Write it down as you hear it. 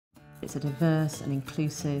It's a diverse and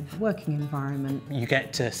inclusive working environment. You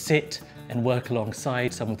get to sit and work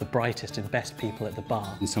alongside some of the brightest and best people at the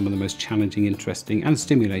bar. And some of the most challenging, interesting and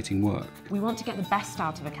stimulating work. We want to get the best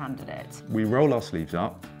out of a candidate. We roll our sleeves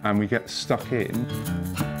up and we get stuck in.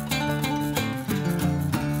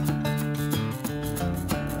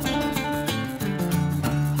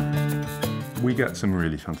 We get some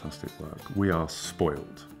really fantastic work. We are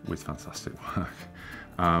spoiled with fantastic work.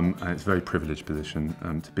 And it's a very privileged position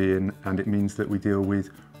to be in, and it means that we deal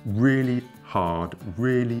with really hard,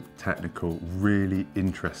 really technical, really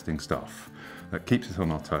interesting stuff that keeps us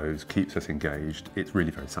on our toes, keeps us engaged. It's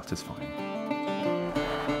really very satisfying.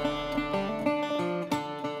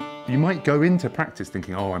 You might go into practice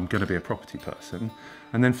thinking, oh, I'm going to be a property person,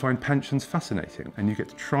 and then find pensions fascinating, and you get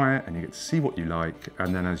to try it and you get to see what you like,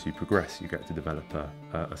 and then as you progress you get to develop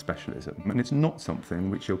a specialism. And it's not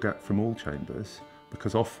something which you'll get from all chambers,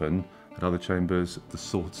 because often at other chambers the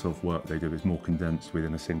sorts of work they do is more condensed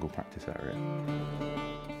within a single practice area.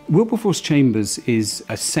 Wilberforce Chambers is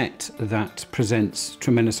a set that presents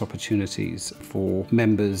tremendous opportunities for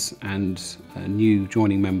members and new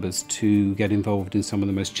joining members to get involved in some of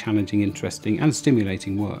the most challenging, interesting and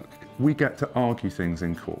stimulating work. We get to argue things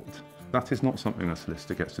in court. That is not something a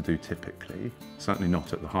solicitor gets to do typically, certainly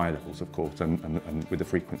not at the higher levels of court and with the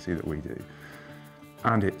frequency that we do.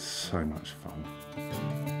 And it's so much fun.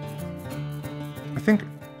 I think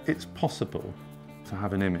it's possible to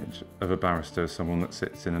have an image of a barrister as someone that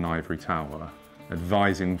sits in an ivory tower,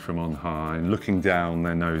 advising from on high and looking down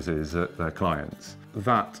their noses at their clients.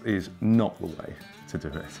 That is not the way to do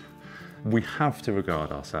it. We have to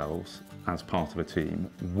regard ourselves as part of a team,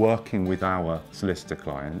 working with our solicitor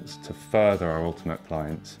clients to further our ultimate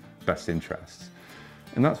clients' best interests.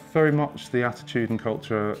 And that's very much the attitude and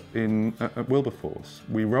culture at Wilberforce.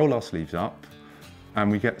 We roll our sleeves up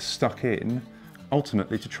and we get stuck in,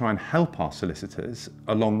 ultimately to try and help our solicitors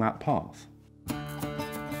along that path.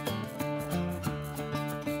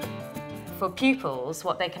 For pupils,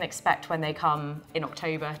 what they can expect when they come in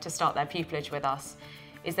October to start their pupillage with us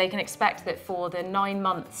is they can expect that for the 9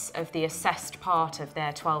 months of the assessed part of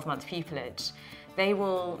their 12-month pupillage, they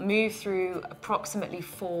will move through approximately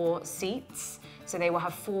 4 seats. So they will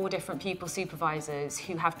have 4 different pupil supervisors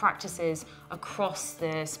who have practices across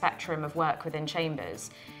the spectrum of work within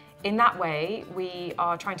chambers. In that way, we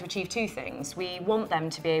are trying to achieve 2 things. We want them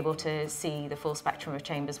to be able to see the full spectrum of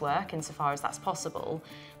chambers work insofar as that's possible,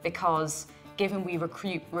 because given we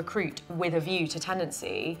recruit with a view to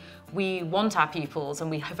tenancy, we want our pupils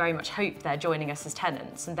and we very much hope they're joining us as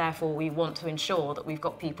tenants, and therefore we want to ensure that we've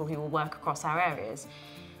got people who will work across our areas.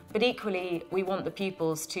 But equally, we want the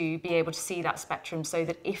pupils to be able to see that spectrum so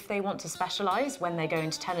that if they want to specialise when they go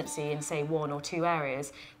into tenancy in, say, 1 or 2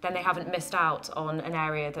 areas, then they haven't missed out on an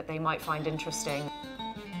area that they might find interesting.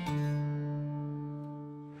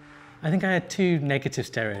 I think I had 2 negative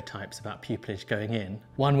stereotypes about pupillage going in.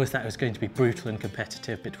 One was that it was going to be brutal and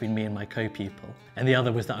competitive between me and my co-pupil, and the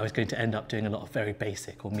other was that I was going to end up doing a lot of very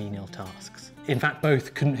basic or menial tasks. In fact,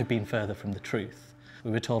 both couldn't have been further from the truth. We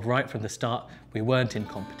were told right from the start we weren't in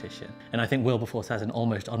competition, and I think Wilberforce has an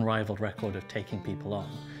almost unrivaled record of taking people on.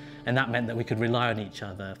 And that meant that we could rely on each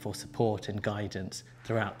other for support and guidance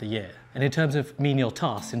throughout the year. And in terms of menial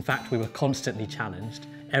tasks, in fact, we were constantly challenged.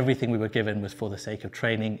 Everything we were given was for the sake of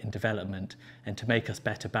training and development and to make us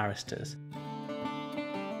better barristers.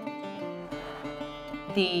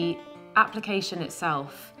 The application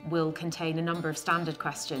itself will contain a number of standard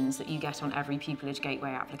questions that you get on every Pupillage Gateway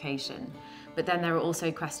application. But then there are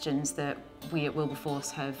also questions that we at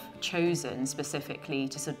Wilberforce have chosen specifically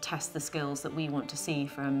to sort of test the skills that we want to see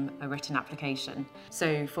from a written application.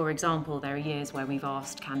 So, for example, there are years where we've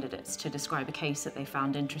asked candidates to describe a case that they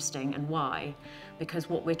found interesting and why, because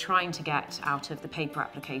what we're trying to get out of the paper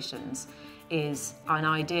applications is an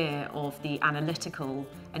idea of the analytical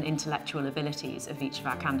and intellectual abilities of each of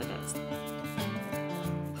our candidates.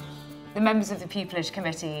 The members of the Pupillage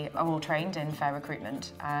Committee are all trained in fair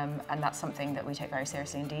recruitment, and that's something that we take very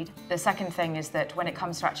seriously indeed. The second thing is that when it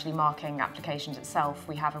comes to actually marking applications itself,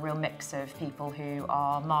 we have a real mix of people who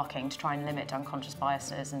are marking to try and limit unconscious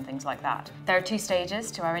biases and things like that. There are 2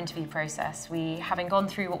 stages to our interview process. We, having gone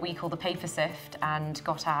through what we call the paper sift and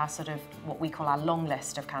got our sort of what we call our long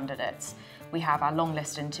list of candidates, we have our long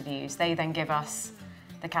list interviews. They then give us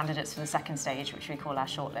the candidates for the second stage, which we call our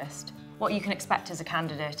shortlist. What you can expect as a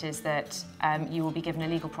candidate is that you will be given a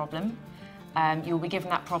legal problem. You will be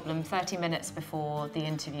given that problem 30 minutes before the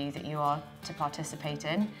interview that you are to participate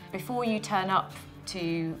in. Before you turn up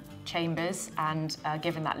to chambers and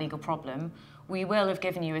given that legal problem, we will have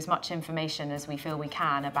given you as much information as we feel we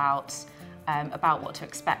can about about what to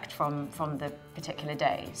expect from the particular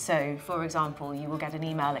day. So, for example, you will get an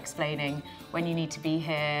email explaining when you need to be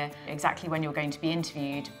here, exactly when you're going to be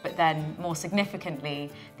interviewed, but then more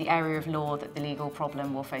significantly, the area of law that the legal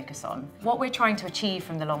problem will focus on. What we're trying to achieve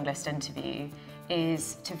from the long list interview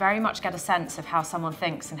is to very much get a sense of how someone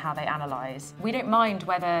thinks and how they analyse. We don't mind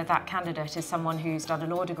whether that candidate is someone who's done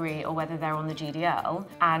a law degree or whether they're on the GDL,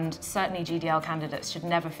 and certainly GDL candidates should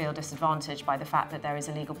never feel disadvantaged by the fact that there is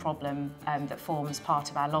a legal problem that forms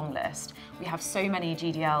part of our long list. We have so many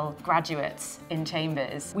GDL graduates in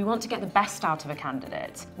Chambers. We want to get the best out of a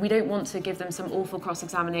candidate. We don't want to give them some awful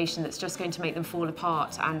cross-examination that's just going to make them fall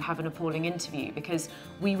apart and have an appalling interview, because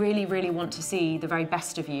we really, really want to see the very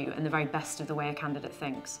best of you and the very best of the way a candidate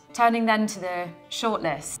thinks. Turning then to the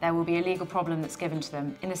shortlist, there will be a legal problem that's given to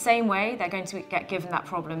them. In the same way, they're going to get given that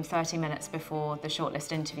problem 30 minutes before the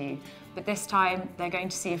shortlist interview, but this time they're going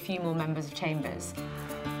to see a few more members of Chambers.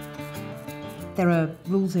 There are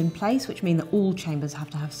rules in place which mean that all chambers have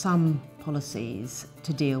to have some policies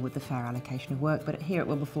to deal with the fair allocation of work, but here at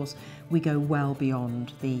Wilberforce we go well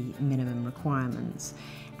beyond the minimum requirements,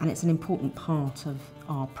 and it's an important part of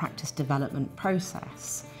our practice development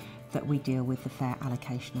process that we deal with the fair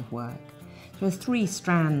allocation of work. So there are three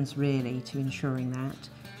strands really to ensuring that.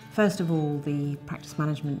 First of all, the practice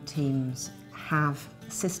management teams have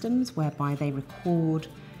systems whereby they record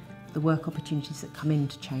the work opportunities that come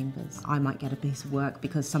into Chambers. I might get a piece of work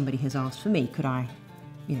because somebody has asked for me, could I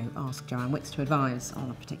ask Joanne Wicks to advise on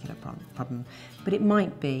a particular problem. But it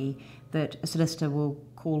might be that a solicitor will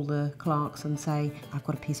call the clerks and say, I've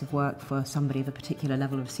got a piece of work for somebody of a particular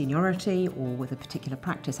level of seniority or with a particular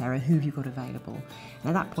practice area, who have you got available? And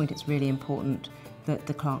at that point it's really important that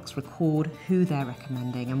the clerks record who they're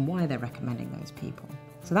recommending and why they're recommending those people.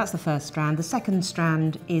 So that's the first strand. The second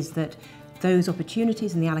strand is that those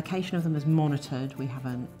opportunities and the allocation of them is monitored. We have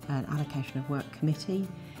an allocation of work committee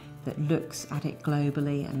that looks at it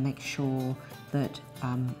globally and makes sure that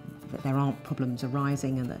there aren't problems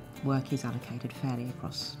arising and that work is allocated fairly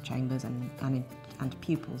across chambers and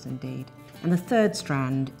pupils indeed. And the third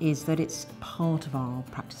strand is that it's part of our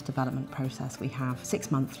practice development process. We have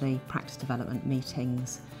 6 monthly practice development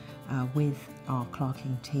meetings with our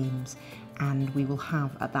clerking teams, and we will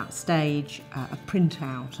have at that stage a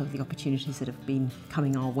printout of the opportunities that have been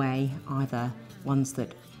coming our way, either ones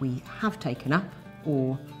that we have taken up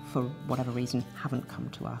or for whatever reason haven't come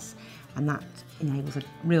to us, and that enables a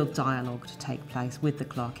real dialogue to take place with the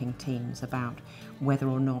clerking teams about whether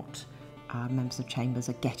or not members of Chambers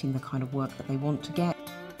are getting the kind of work that they want to get.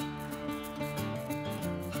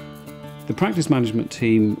 The practice management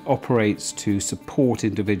team operates to support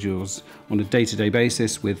individuals on a day-to-day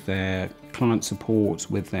basis with their client support,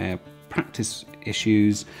 with their practice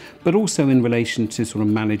issues, but also in relation to sort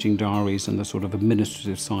of managing diaries and the sort of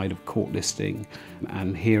administrative side of court listing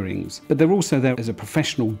and hearings. But they're also there as a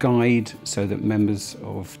professional guide so that members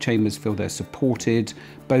of Chambers feel they're supported,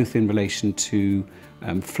 both in relation to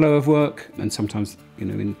flow of work, and sometimes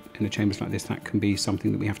in a Chambers like this that can be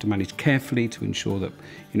something that we have to manage carefully to ensure that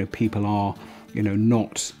people are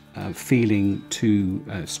not feeling too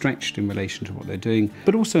stretched in relation to what they're doing,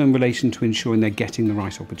 but also in relation to ensuring they're getting the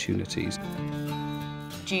right opportunities.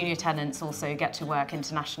 Junior tenants also get to work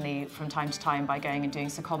internationally from time to time by going and doing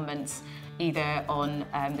secondments either on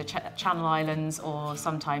the Channel Islands, or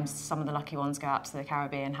sometimes some of the lucky ones go out to the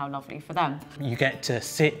Caribbean. How lovely for them. You get to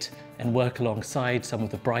sit and work alongside some of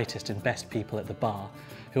the brightest and best people at the bar,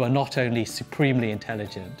 who are not only supremely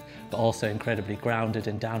intelligent, but also incredibly grounded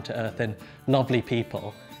and down-to-earth and lovely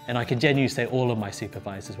people. And I can genuinely say all of my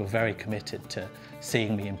supervisors were very committed to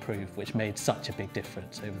seeing me improve, which made such a big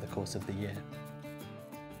difference over the course of the year.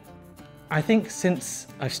 I think since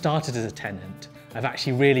I've started as a tenant, I've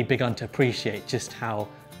actually really begun to appreciate just how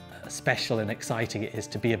special and exciting it is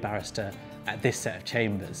to be a barrister at this set of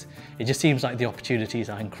chambers. It just seems like the opportunities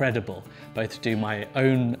are incredible, both to do my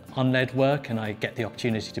own unled work, and I get the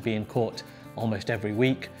opportunity to be in court almost every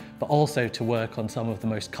week, but also to work on some of the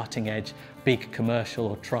most cutting-edge, big commercial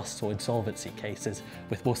or trust or insolvency cases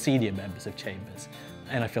with more senior members of chambers.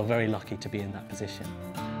 And I feel very lucky to be in that position.